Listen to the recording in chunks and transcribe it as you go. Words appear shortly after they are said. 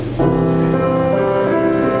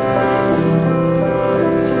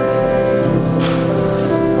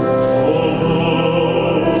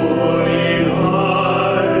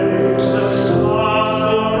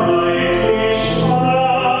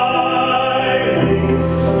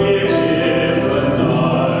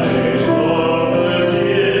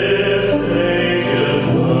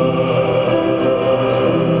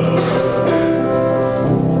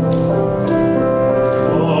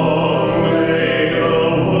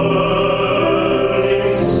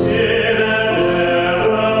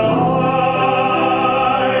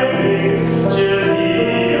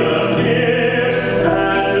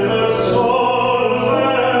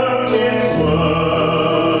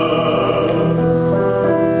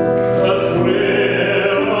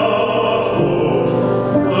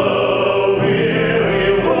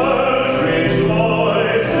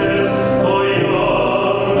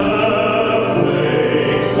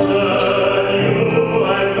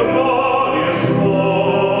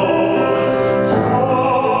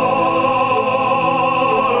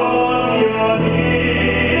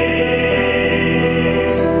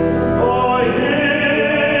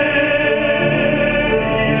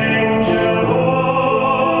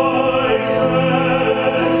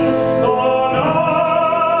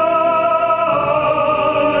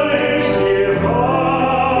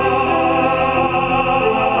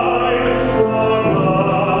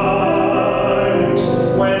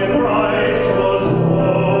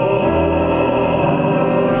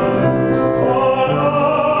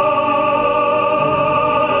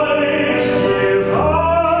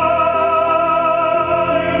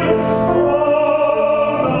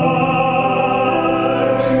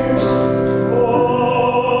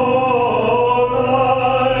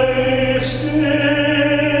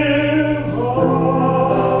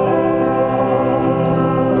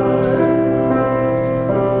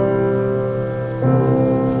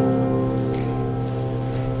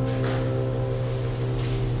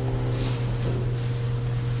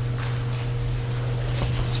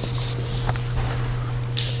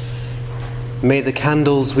May the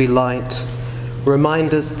candles we light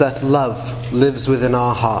remind us that love lives within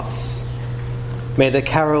our hearts. May the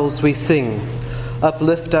carols we sing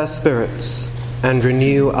uplift our spirits and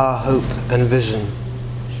renew our hope and vision.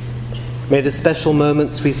 May the special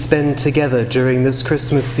moments we spend together during this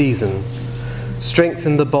Christmas season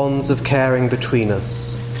strengthen the bonds of caring between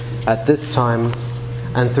us at this time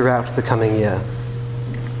and throughout the coming year.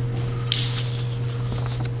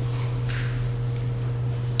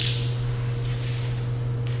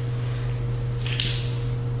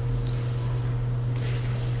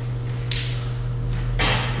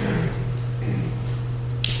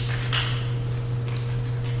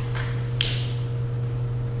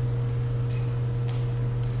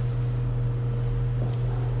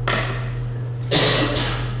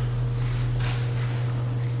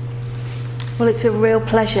 Well, it's a real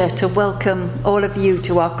pleasure to welcome all of you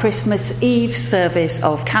to our Christmas Eve service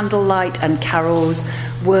of candlelight and carols,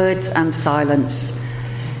 words and silence.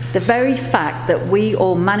 The very fact that we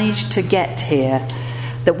all managed to get here,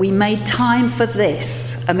 that we made time for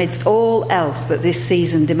this amidst all else that this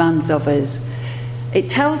season demands of us,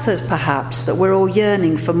 it tells us perhaps that we're all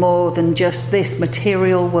yearning for more than just this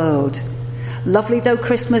material world. Lovely though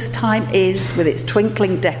Christmas time is, with its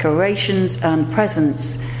twinkling decorations and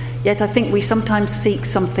presents, yet I think we sometimes seek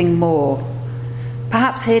something more.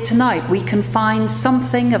 Perhaps here tonight we can find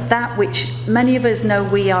something of that which many of us know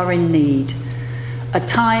we are in need. A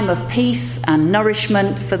time of peace and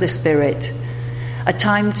nourishment for the spirit. A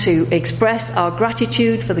time to express our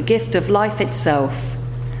gratitude for the gift of life itself.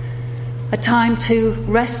 A time to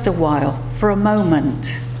rest a while, for a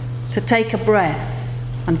moment. To take a breath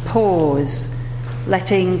and pause,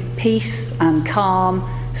 letting peace and calm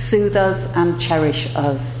soothe us and cherish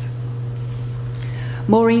us.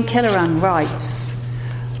 Maureen Killoran writes,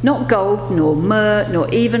 "Not gold, nor myrrh, nor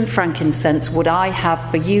even frankincense would I have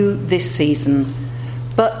for you this season,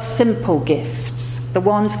 but simple gifts, the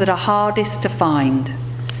ones that are hardest to find,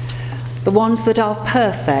 the ones that are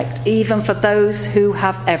perfect even for those who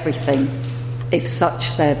have everything, if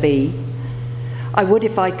such there be. I would,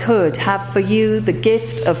 if I could, have for you the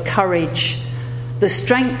gift of courage, the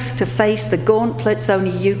strength to face the gauntlets only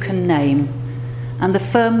you can name, and the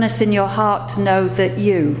firmness in your heart to know that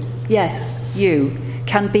you, yes, you,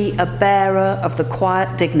 can be a bearer of the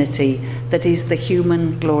quiet dignity that is the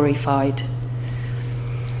human glorified.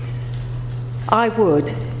 I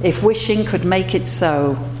would, if wishing could make it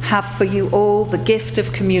so, have for you all the gift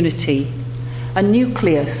of community, a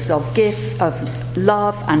nucleus of gift of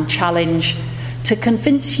love and challenge, to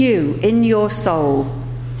convince you in your soul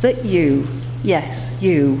that you, yes,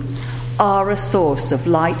 you, are a source of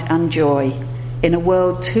light and joy in a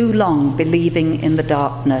world too long believing in the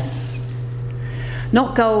darkness.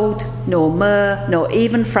 Not gold, nor myrrh, nor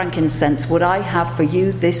even frankincense would I have for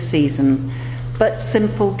you this season, but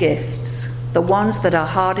simple gifts, the ones that are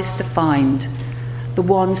hardest to find, the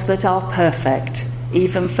ones that are perfect,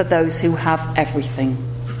 even for those who have everything,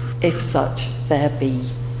 if such there be."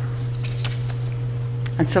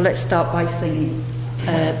 And so let's start by singing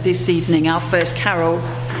this evening our first carol.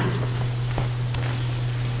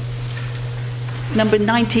 It's number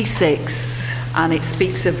 96, and it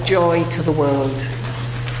speaks of joy to the world.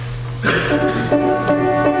 Peace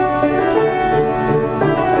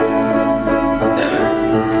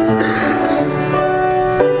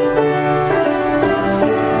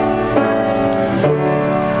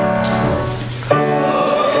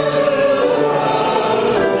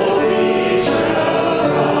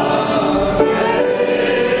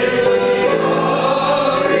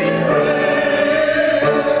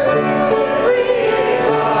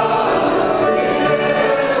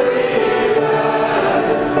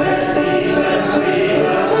and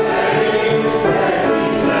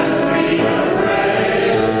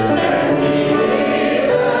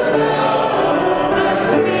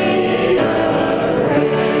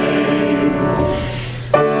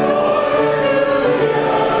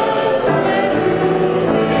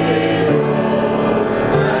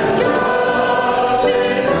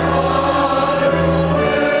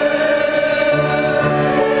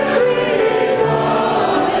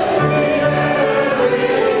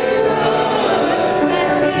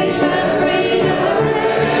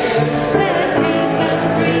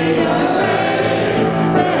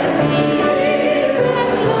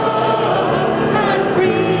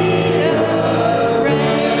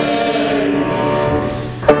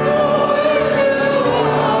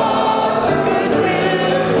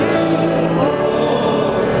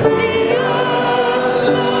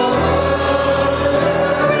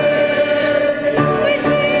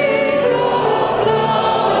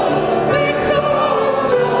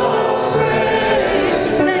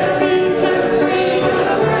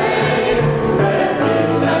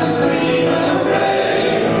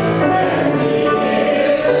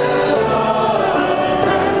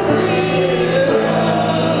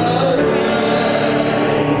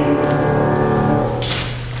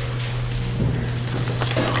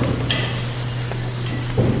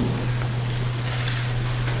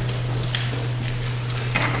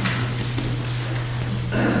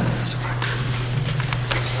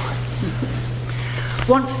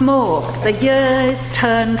Once more, the year's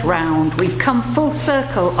turned round. We've come full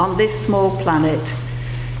circle on this small planet.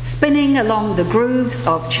 Spinning along the grooves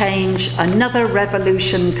of change, another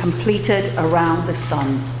revolution completed around the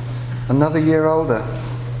sun. Another year older,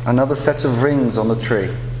 another set of rings on the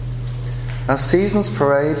tree. As seasons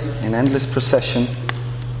parade in endless procession,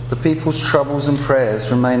 the people's troubles and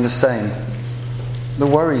prayers remain the same. The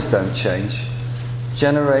worries don't change.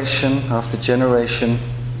 Generation after generation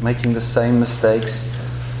making the same mistakes.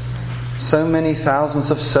 So many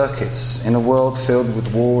thousands of circuits in a world filled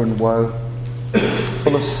with war and woe,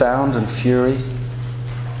 full of sound and fury.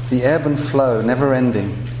 The ebb and flow never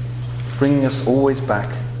ending, bringing us always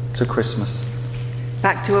back to Christmas.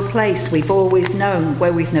 Back to a place we've always known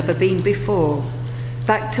where we've never been before.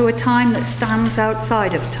 Back to a time that stands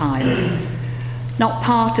outside of time. Not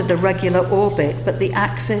part of the regular orbit, but the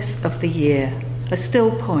axis of the year. A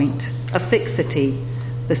still point, a fixity,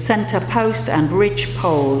 the centre post and ridge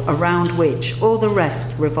pole around which all the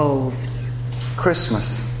rest revolves.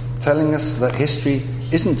 Christmas, telling us that history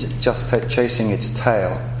isn't just chasing its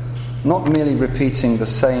tail, not merely repeating the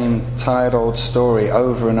same tired old story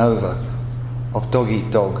over and over of dog eat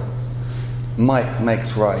dog. Might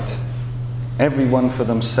makes right. Everyone for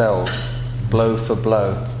themselves, blow for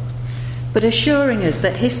blow. But assuring us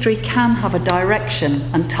that history can have a direction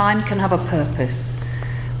and time can have a purpose,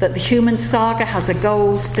 that the human saga has a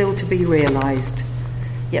goal still to be realised,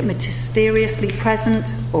 yet mysteriously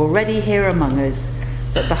present, already here among us,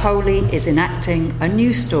 that the Holy is enacting a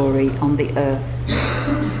new story on the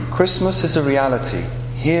earth. Christmas is a reality,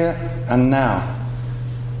 here and now,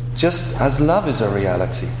 just as love is a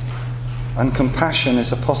reality, and compassion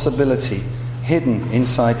is a possibility hidden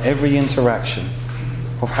inside every interaction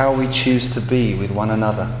of how we choose to be with one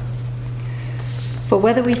another. For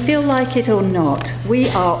whether we feel like it or not, we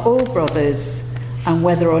are all brothers, and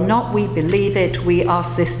whether or not we believe it, we are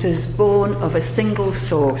sisters born of a single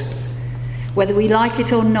source. Whether we like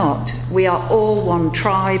it or not, we are all one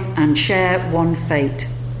tribe and share one fate.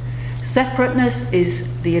 Separateness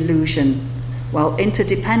is the illusion, while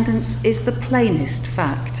interdependence is the plainest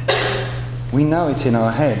fact. We know it in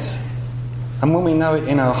our heads, and when we know it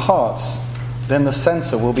in our hearts, then the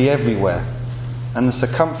centre will be everywhere, and the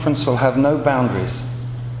circumference will have no boundaries,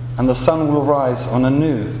 and the sun will rise on a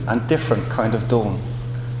new and different kind of dawn.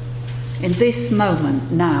 In this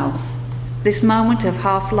moment now, this moment of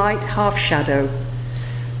half light, half shadow,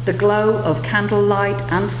 the glow of candlelight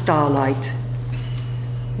and starlight,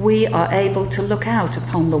 we are able to look out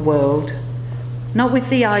upon the world, not with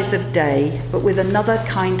the eyes of day, but with another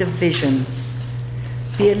kind of vision,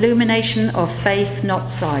 the illumination of faith, not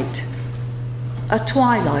sight, a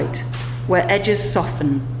twilight where edges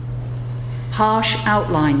soften, harsh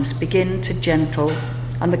outlines begin to gentle,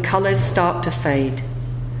 and the colours start to fade.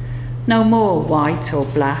 No more white or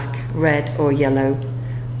black, red or yellow,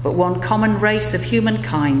 but one common race of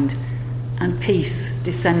humankind, and peace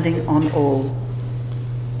descending on all.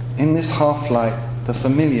 In this half-light, the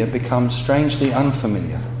familiar becomes strangely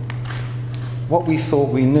unfamiliar. What we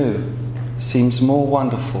thought we knew seems more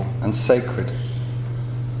wonderful and sacred.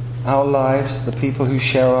 Our lives, the people who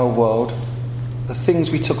share our world, the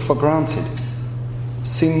things we took for granted,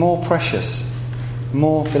 seem more precious,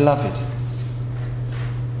 more beloved.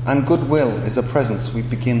 And goodwill is a presence we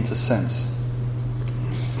begin to sense.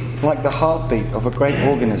 Like the heartbeat of a great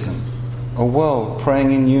organism, a world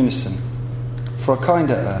praying in unison for a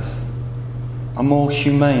kinder earth, a more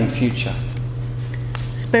humane future.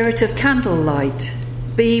 Spirit of candlelight,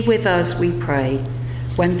 be with us, we pray,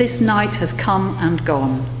 when this night has come and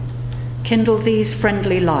gone. Kindle these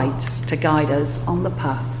friendly lights to guide us on the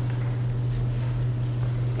path.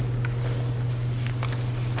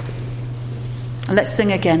 And let's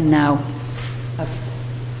sing again now.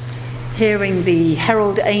 Hearing the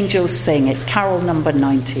herald angels sing, it's carol number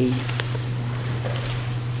 90.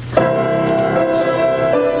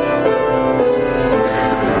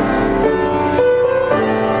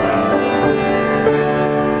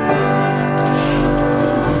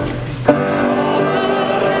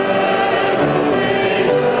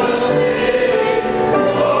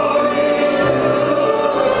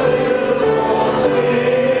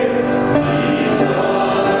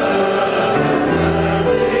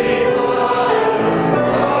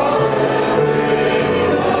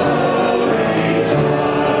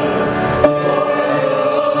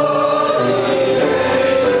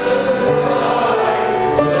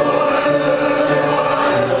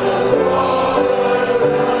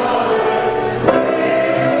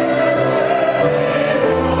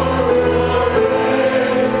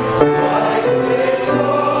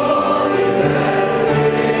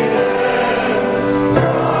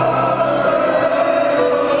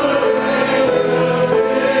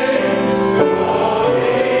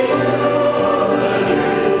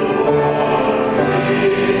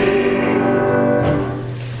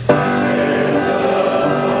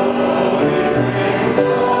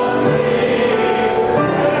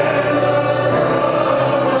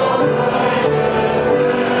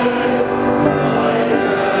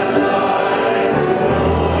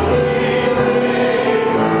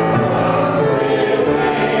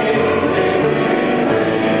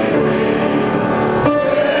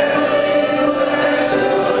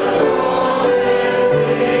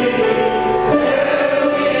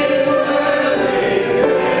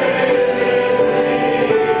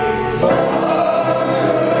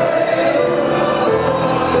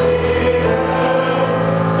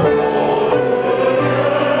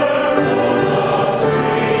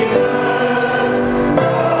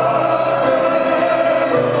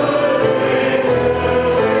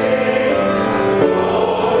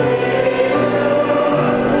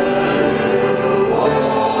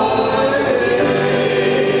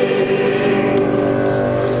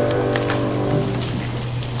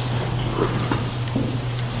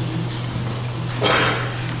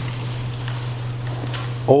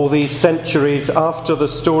 these centuries after the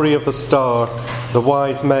story of the star, the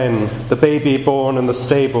wise men, the baby born in the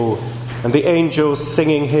stable, and the angels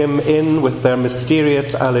singing him in with their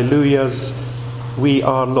mysterious alleluias, we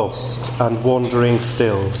are lost and wandering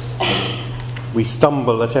still. We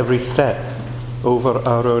stumble at every step over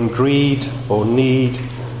our own greed or need,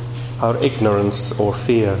 our ignorance or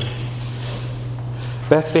fear.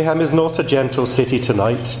 Bethlehem is not a gentle city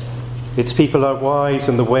tonight. Its people are wise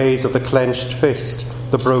in the ways of the clenched fist,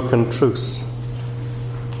 the broken truce.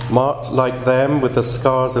 Marked like them with the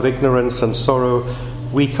scars of ignorance and sorrow,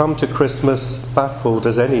 we come to Christmas baffled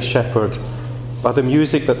as any shepherd by the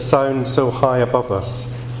music that sounds so high above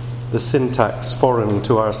us, the syntax foreign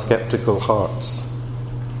to our sceptical hearts.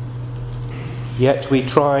 Yet we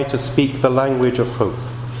try to speak the language of hope,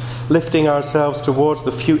 lifting ourselves towards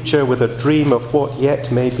the future with a dream of what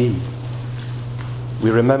yet may be. We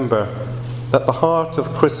remember that the heart of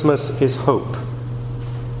Christmas is hope.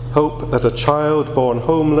 Hope that a child born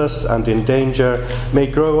homeless and in danger may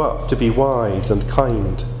grow up to be wise and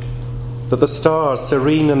kind. That the stars,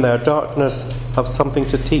 serene in their darkness, have something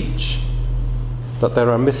to teach. That there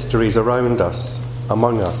are mysteries around us,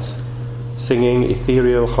 among us, singing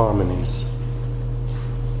ethereal harmonies.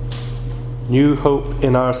 New hope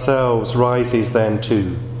in ourselves rises then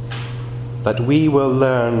too, that we will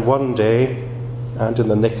learn one day, and in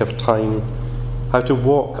the nick of time, how to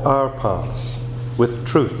walk our paths with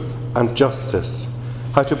truth and justice,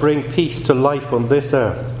 how to bring peace to life on this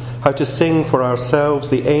earth, how to sing for ourselves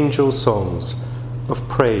the angel songs of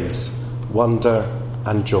praise, wonder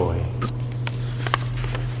and joy.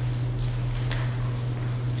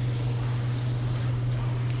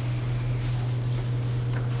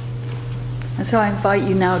 And so I invite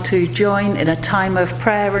you now to join in a time of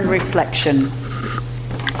prayer and reflection,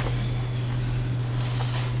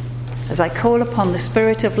 as I call upon the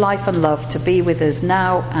Spirit of life and love to be with us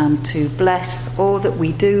now and to bless all that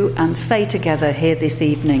we do and say together here this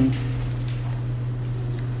evening.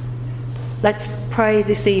 Let's pray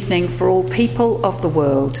this evening for all people of the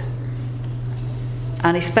world,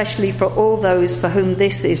 and especially for all those for whom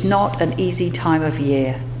this is not an easy time of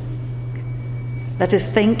year. Let us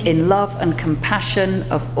think in love and compassion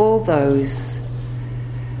of all those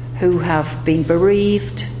who have been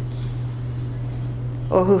bereaved,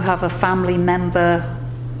 or who have a family member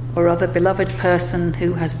or other beloved person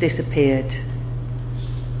who has disappeared.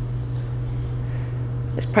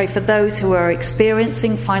 Let's pray for those who are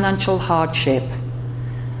experiencing financial hardship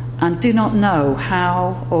and do not know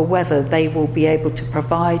how or whether they will be able to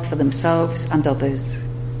provide for themselves and others.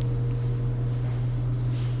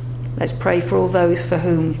 Let's pray for all those for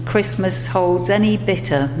whom Christmas holds any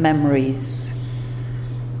bitter memories,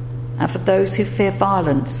 and for those who fear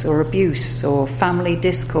violence or abuse or family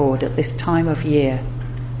discord at this time of year.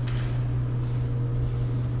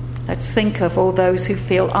 Let's think of all those who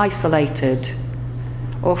feel isolated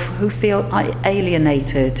or who feel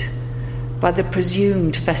alienated by the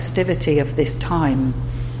presumed festivity of this time.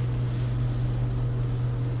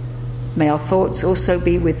 May our thoughts also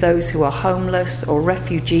be with those who are homeless or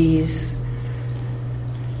refugees.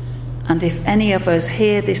 And if any of us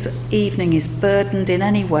here this evening is burdened in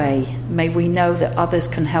any way, may we know that others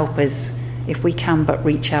can help us if we can but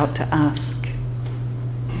reach out to ask.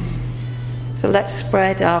 So let's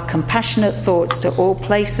spread our compassionate thoughts to all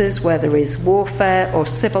places where there is warfare or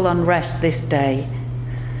civil unrest this day.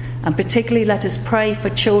 And particularly let us pray for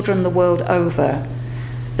children the world over,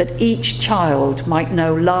 that each child might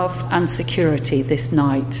know love and security this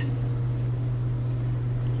night.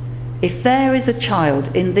 If there is a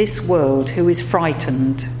child in this world who is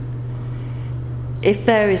frightened, if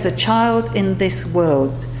there is a child in this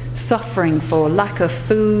world suffering for lack of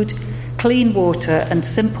food, clean water and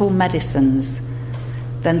simple medicines,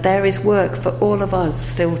 then there is work for all of us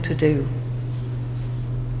still to do.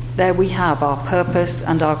 There we have our purpose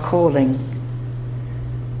and our calling,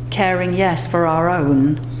 caring, yes, for our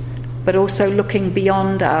own, but also looking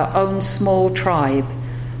beyond our own small tribe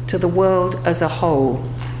to the world as a whole,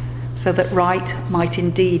 so that right might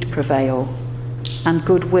indeed prevail and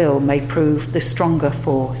goodwill may prove the stronger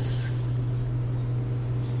force.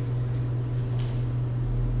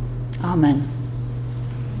 Amen.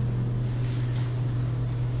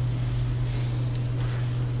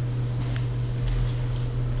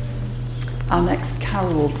 Our next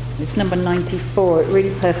carol, it's number 94. It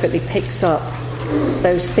really perfectly picks up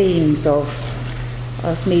those themes of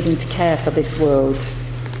us needing to care for this world.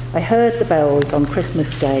 I heard the bells on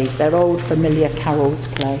Christmas Day, their old familiar carols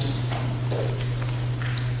play.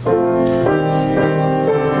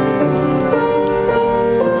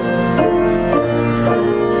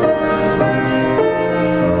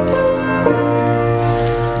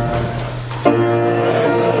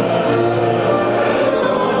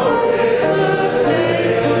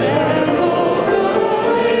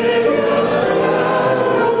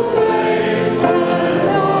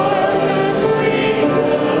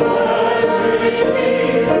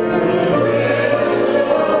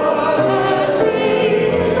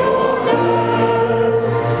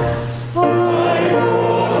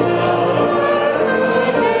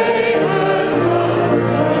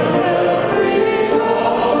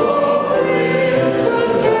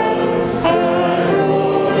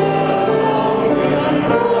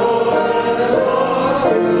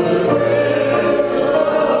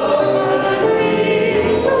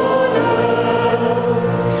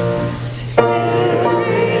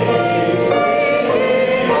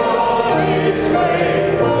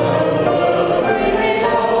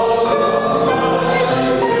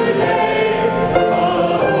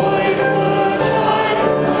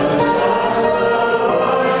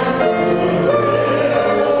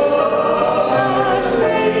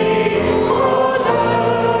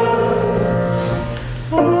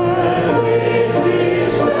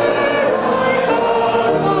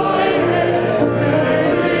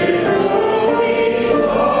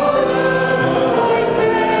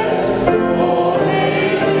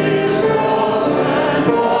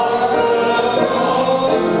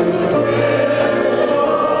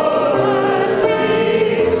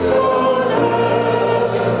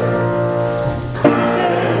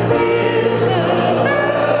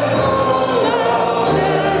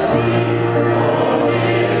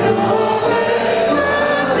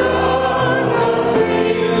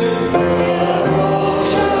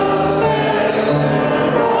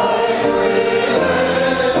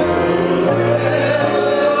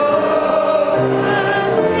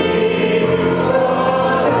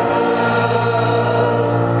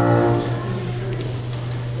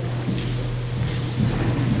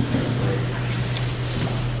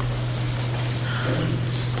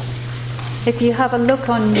 If you have a look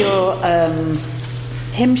on your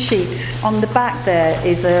hymn sheet, on the back there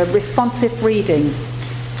is a responsive reading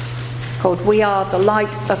called "We Are the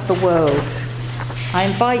Light of the World." I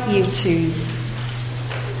invite you to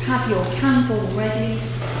have your candle ready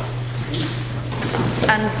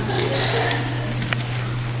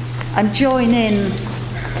and join in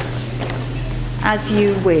as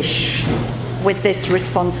you wish with this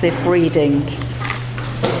responsive reading.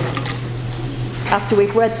 After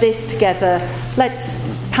we've read this together, let's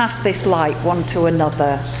pass this light one to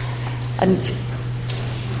another. And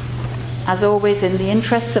as always, in the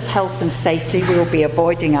interests of health and safety, we will be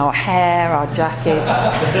avoiding our hair, our jackets,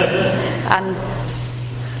 and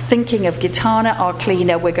thinking of Gitana, our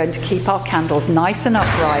cleaner. We're going to keep our candles nice and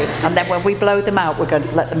upright, and then when we blow them out, we're going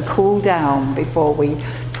to let them cool down before we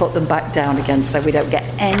put them back down again, so we don't get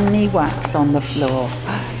any wax on the floor.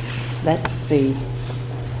 Let's see.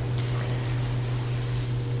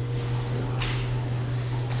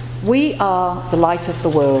 We are the light of the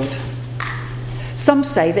world. Some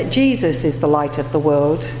say that Jesus is the light of the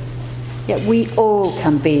world, yet we all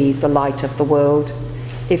can be the light of the world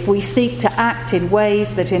if we seek to act in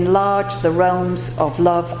ways that enlarge the realms of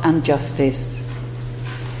love and justice.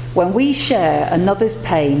 When we share another's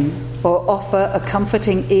pain or offer a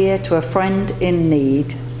comforting ear to a friend in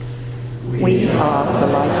need, we are the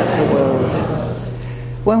light of the world.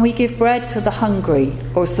 When we give bread to the hungry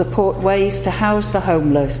or support ways to house the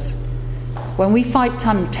homeless, when we fight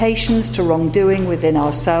temptations to wrongdoing within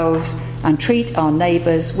ourselves and treat our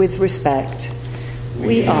neighbours with respect,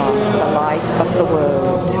 we are the light of the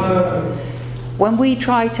world. When we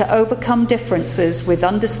try to overcome differences with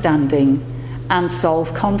understanding and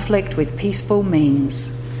solve conflict with peaceful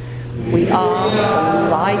means, we are the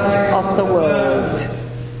light of the world.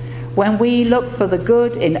 When we look for the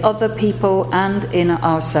good in other people and in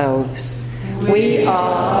ourselves, we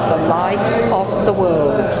are the light of the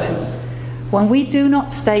world. When we do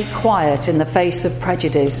not stay quiet in the face of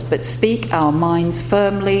prejudice, but speak our minds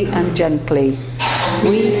firmly and gently,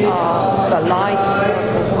 we are the light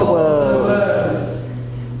of the world.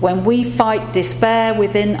 When we fight despair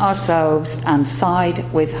within ourselves and side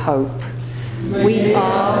with hope, we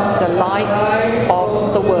are the light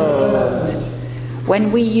of the world.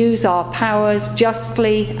 When we use our powers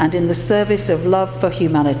justly and in the service of love for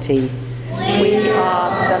humanity, we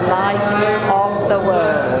are the light of the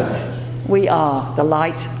world. We are the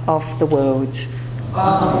light of the world.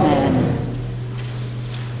 Amen.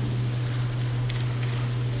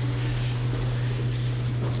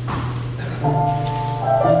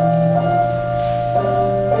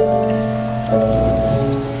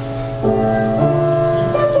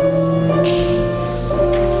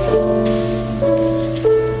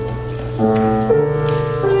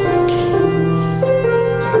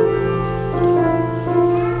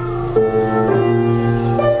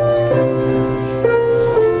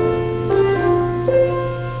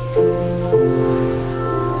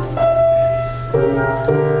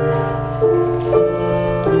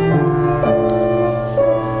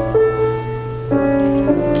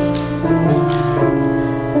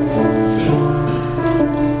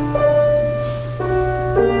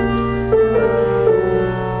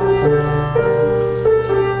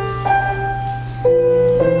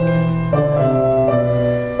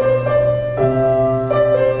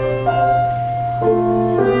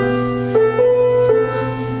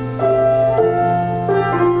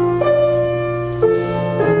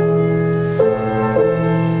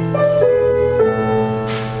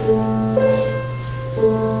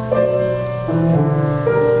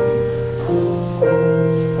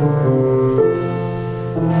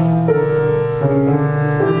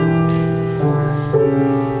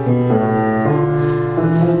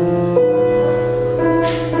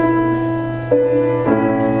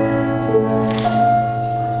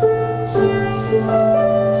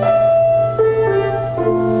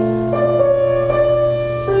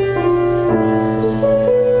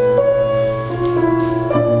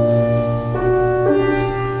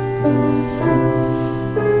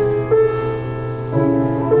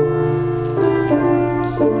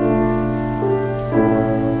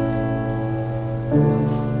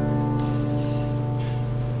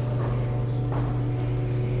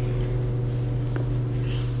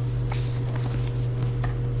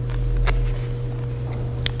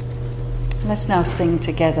 Let's now sing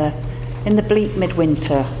together In the Bleak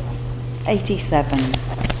Midwinter, 87. In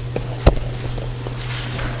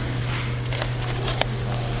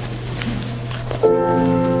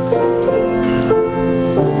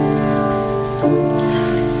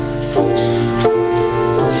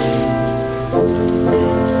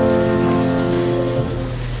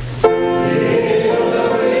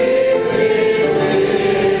the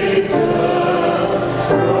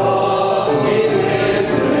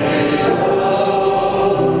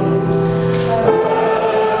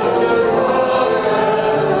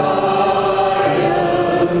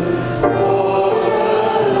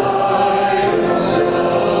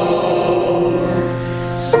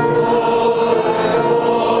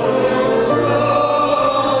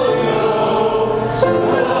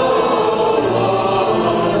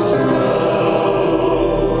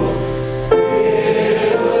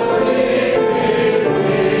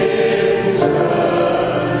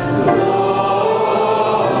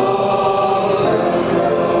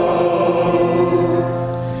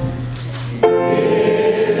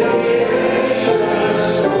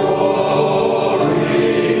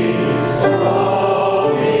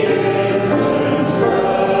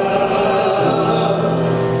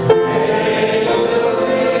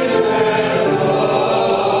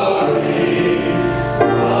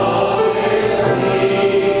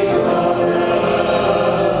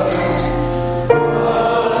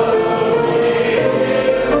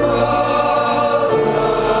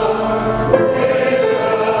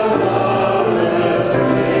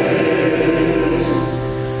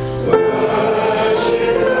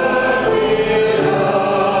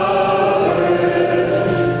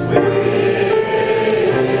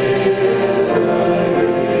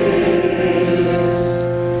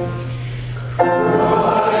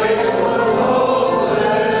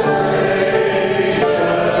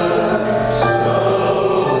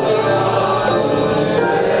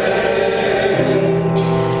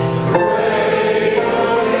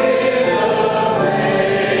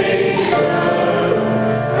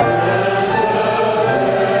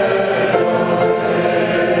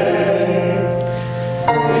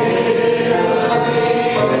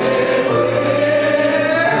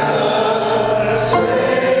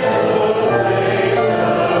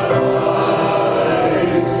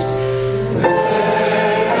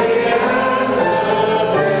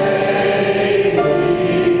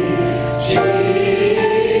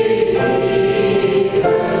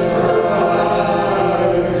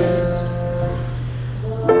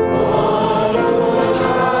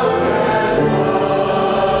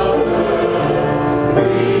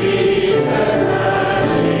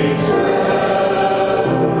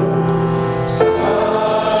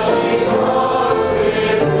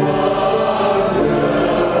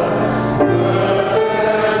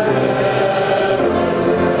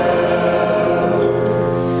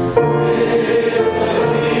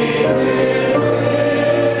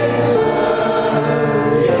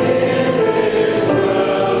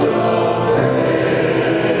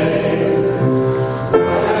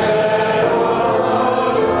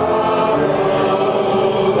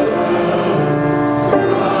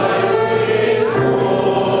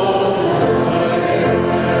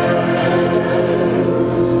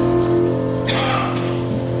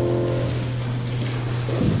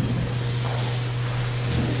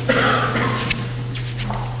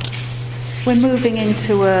We're moving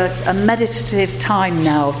into a meditative time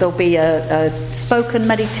now. There'll be a spoken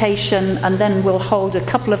meditation, and then we'll hold a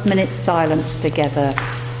couple of minutes silence together.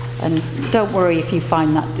 And don't worry if you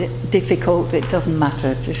find that difficult, it doesn't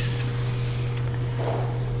matter. Just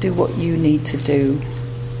do what you need to do.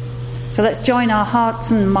 So let's join our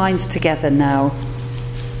hearts and minds together now.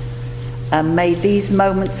 And may these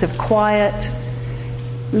moments of quiet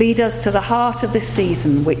lead us to the heart of the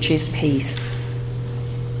season, which is peace.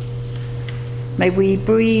 May we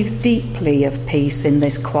breathe deeply of peace in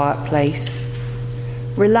this quiet place.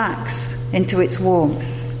 Relax into its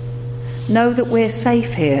warmth. Know that we're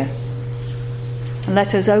safe here. And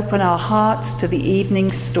let us open our hearts to the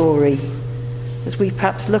evening story as we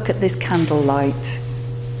perhaps look at this candlelight.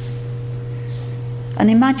 And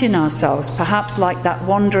imagine ourselves perhaps like that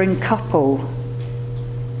wandering couple,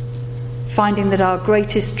 finding that our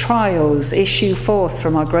greatest trials issue forth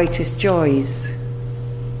from our greatest joys.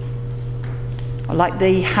 Or like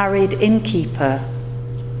the harried innkeeper,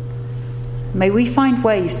 may we find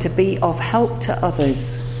ways to be of help to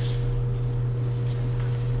others.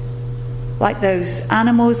 Like those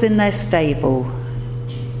animals in their stable,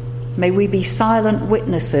 may we be silent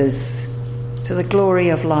witnesses to the glory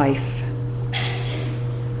of life.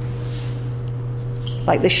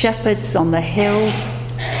 Like the shepherds on the hill,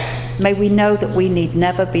 may we know that we need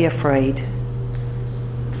never be afraid.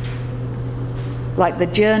 Like the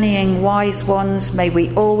journeying wise ones, may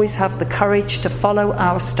we always have the courage to follow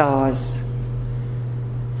our stars.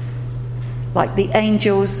 Like the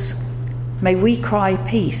angels, may we cry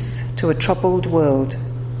peace to a troubled world.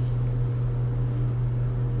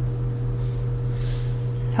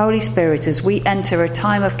 Holy Spirit, as we enter a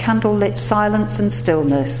time of candlelit silence and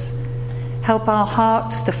stillness, help our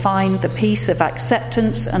hearts to find the peace of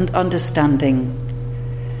acceptance and understanding.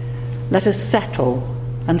 Let us settle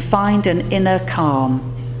and find an inner calm,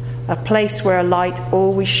 a place where a light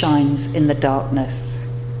always shines in the darkness.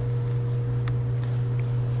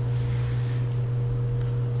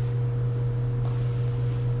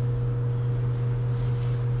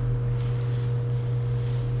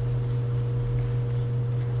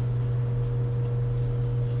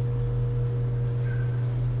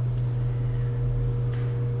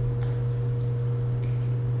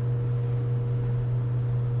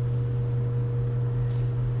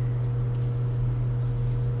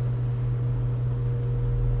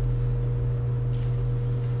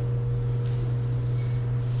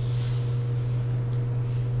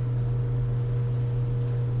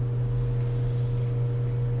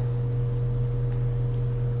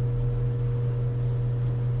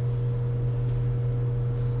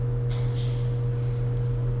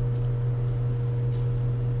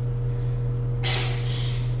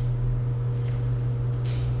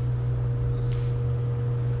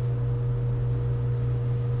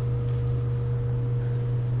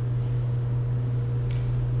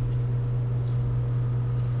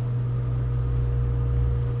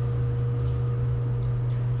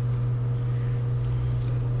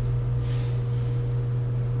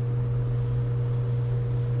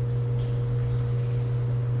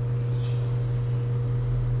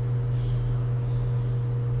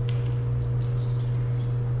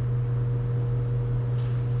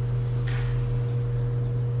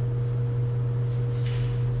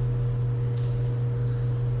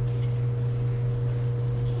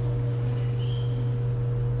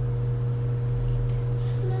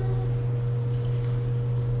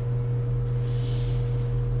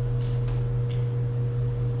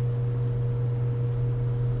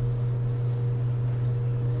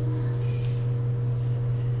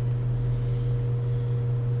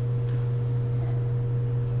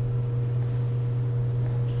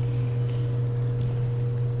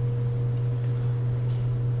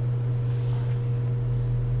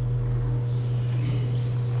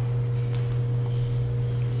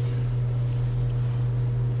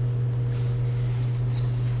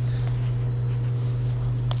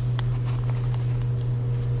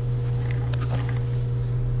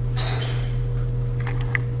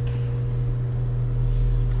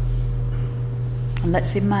 And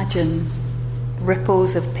let's imagine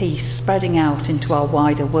ripples of peace spreading out into our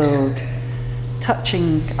wider world,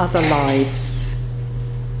 touching other lives,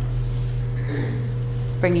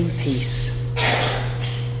 bringing peace.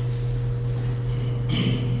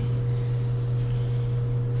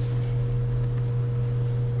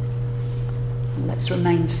 And let's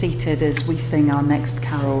remain seated as we sing our next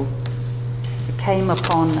carol. It came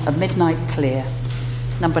upon a midnight clear,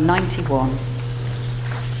 number 91.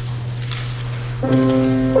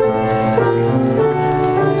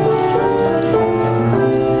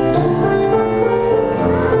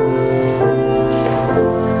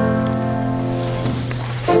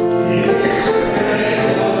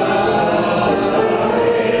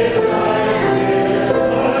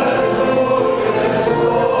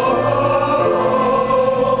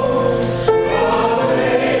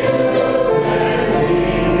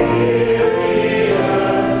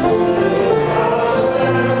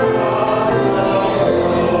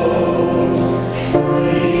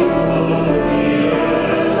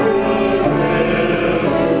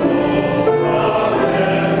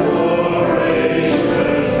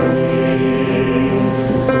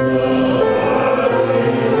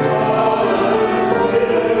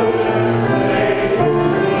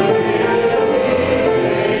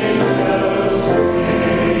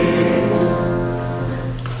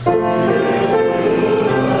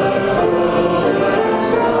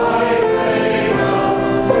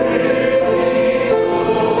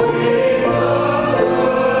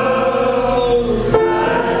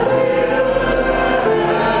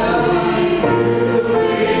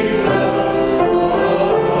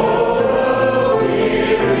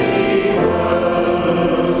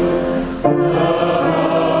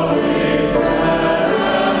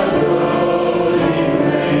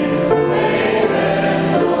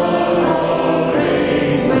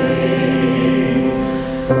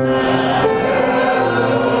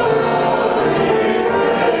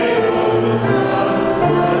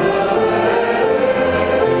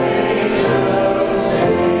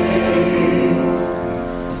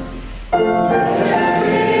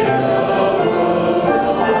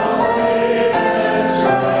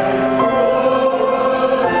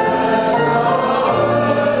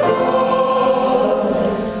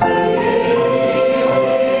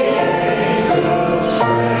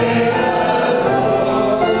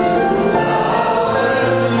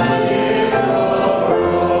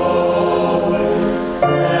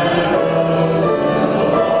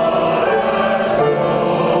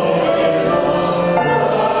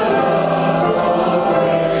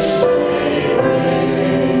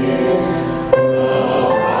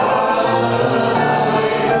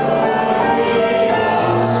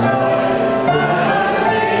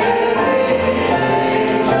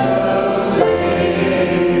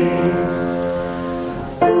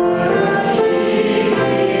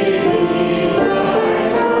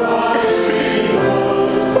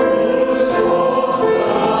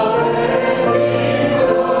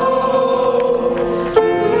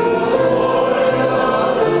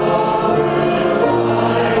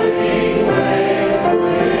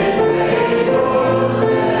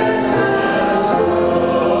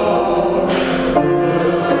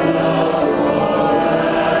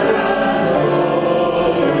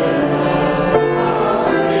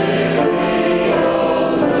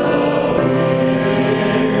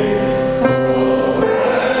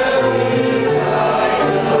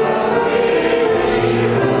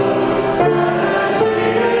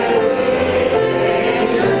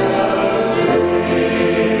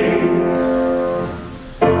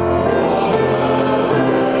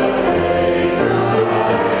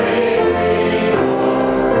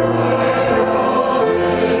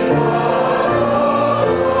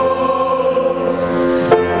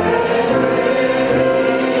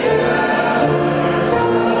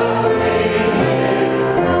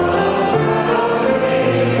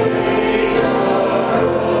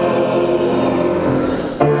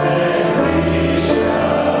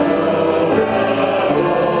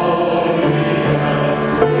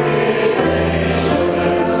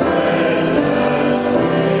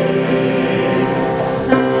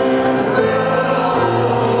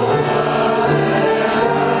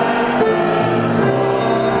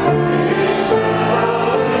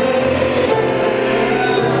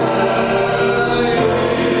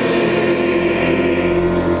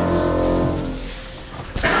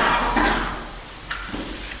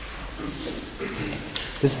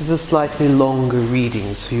 This is a slightly longer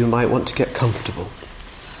reading, so you might want to get comfortable.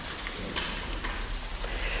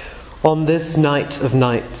 On this night of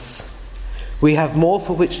nights, we have more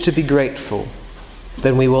for which to be grateful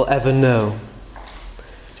than we will ever know,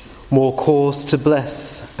 more cause to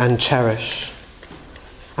bless and cherish,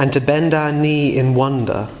 and to bend our knee in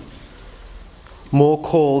wonder, more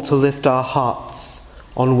call to lift our hearts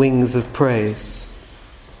on wings of praise.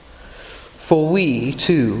 For we,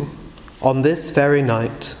 too, on this very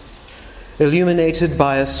night, illuminated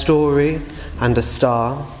by a story and a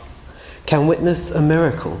star, can witness a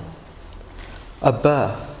miracle, a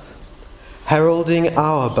birth, heralding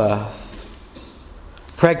our birth,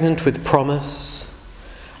 pregnant with promise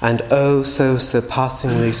and oh so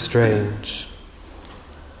surpassingly strange.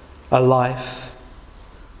 A life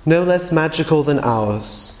no less magical than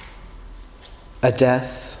ours, a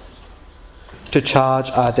death to charge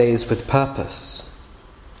our days with purpose,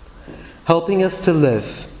 helping us to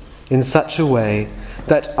live in such a way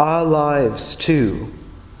that our lives too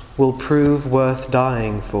will prove worth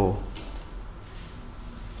dying for.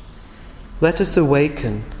 Let us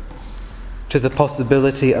awaken to the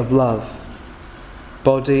possibility of love,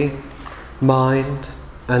 body, mind,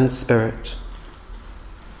 and spirit,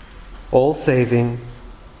 all saving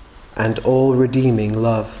and all redeeming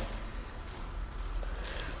love.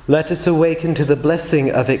 Let us awaken to the blessing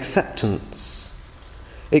of acceptance,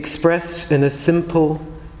 expressed in a simple,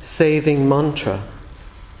 saving mantra.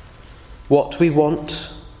 What we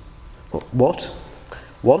want, what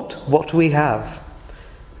we have,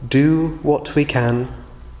 do what we can,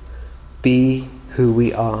 be who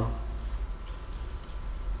we are.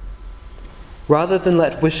 Rather than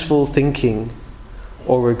let wishful thinking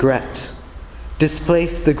or regret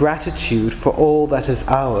displace the gratitude for all that is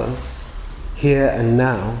ours, here and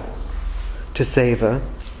now, to savour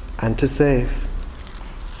and to save.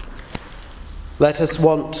 Let us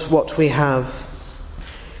want what we have,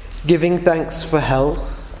 giving thanks for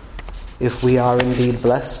health, if we are indeed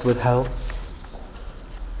blessed with health,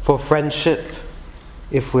 for friendship,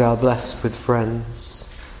 if we are blessed with friends,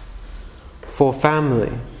 for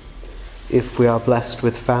family, if we are blessed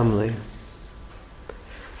with family,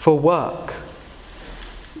 for work,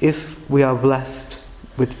 if we are blessed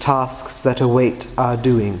with tasks that await our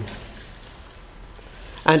doing.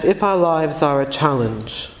 And if our lives are a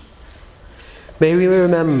challenge, may we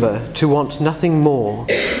remember to want nothing more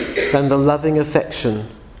than the loving affection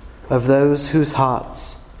of those whose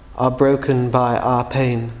hearts are broken by our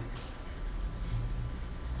pain.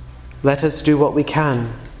 Let us do what we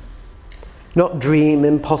can, not dream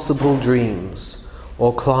impossible dreams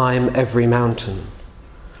or climb every mountain,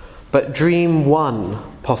 but dream one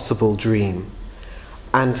possible dream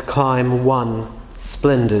and climb one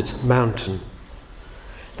splendid mountain,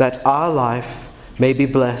 that our life may be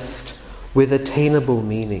blessed with attainable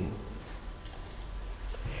meaning.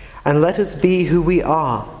 And let us be who we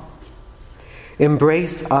are,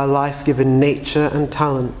 embrace our life-given nature and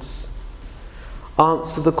talents,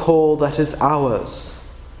 answer the call that is ours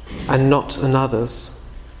and not another's,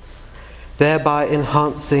 thereby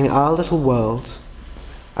enhancing our little world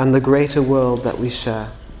and the greater world that we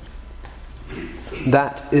share.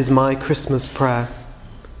 That is my Christmas prayer.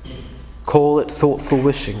 Call it thoughtful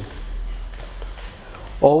wishing.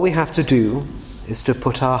 All we have to do is to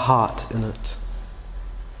put our heart in it.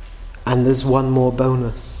 And there's one more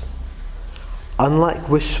bonus. Unlike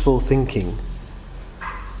wishful thinking,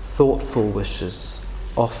 thoughtful wishes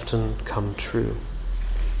often come true.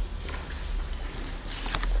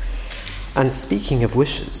 And speaking of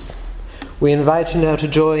wishes, we invite you now to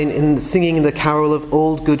join in singing the carol of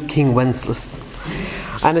Old Good King Wenceslas.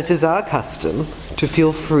 And it is our custom to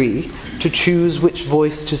feel free to choose which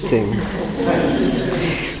voice to sing.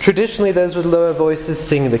 Traditionally, those with lower voices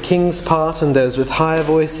sing the king's part, and those with higher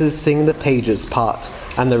voices sing the page's part,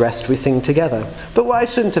 and the rest we sing together. But why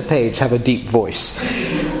shouldn't a page have a deep voice?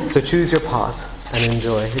 So choose your part and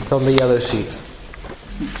enjoy. It's on the yellow sheet.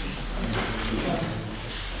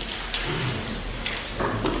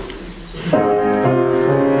 Christmas Eve.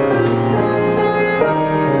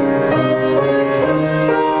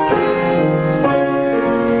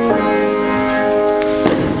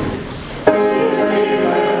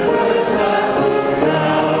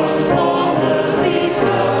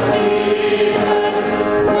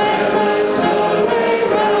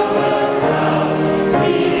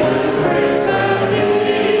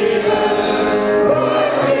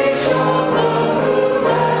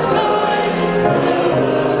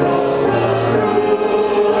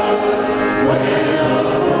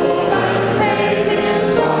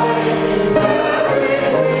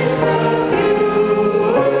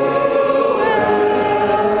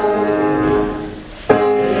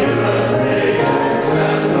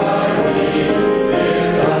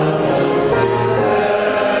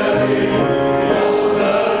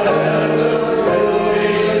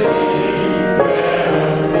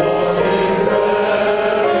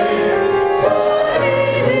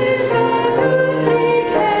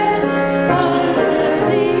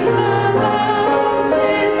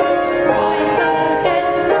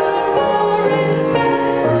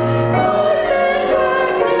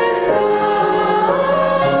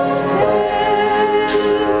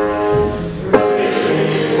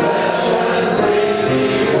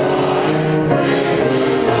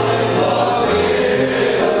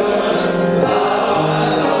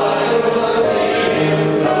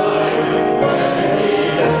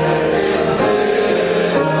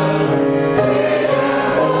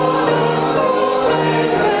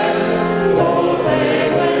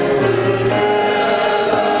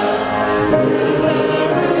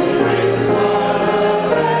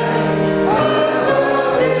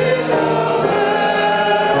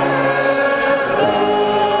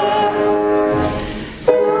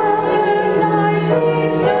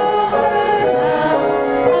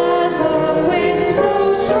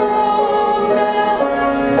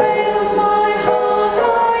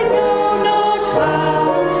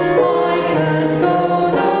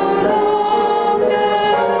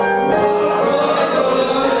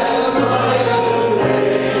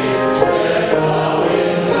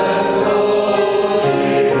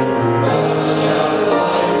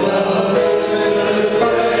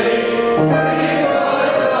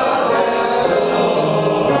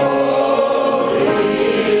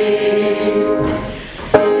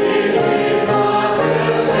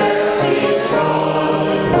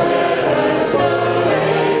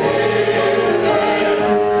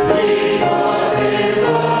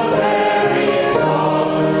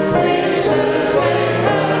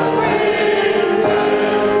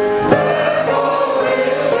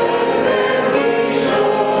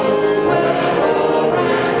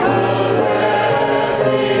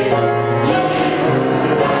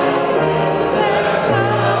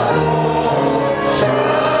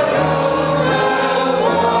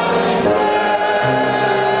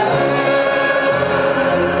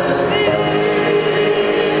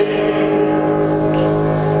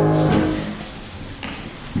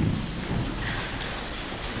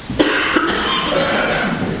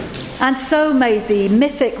 And so may the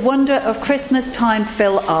mythic wonder of Christmas time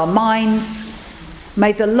fill our minds.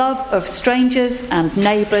 May the love of strangers and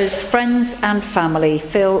neighbours, friends and family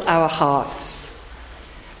fill our hearts.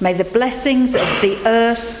 May the blessings of the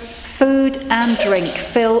earth, food and drink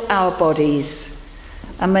fill our bodies.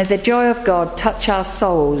 And may the joy of God touch our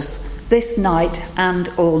souls this night and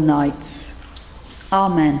all nights.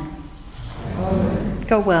 Amen. Amen.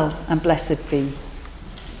 Go well and blessed be.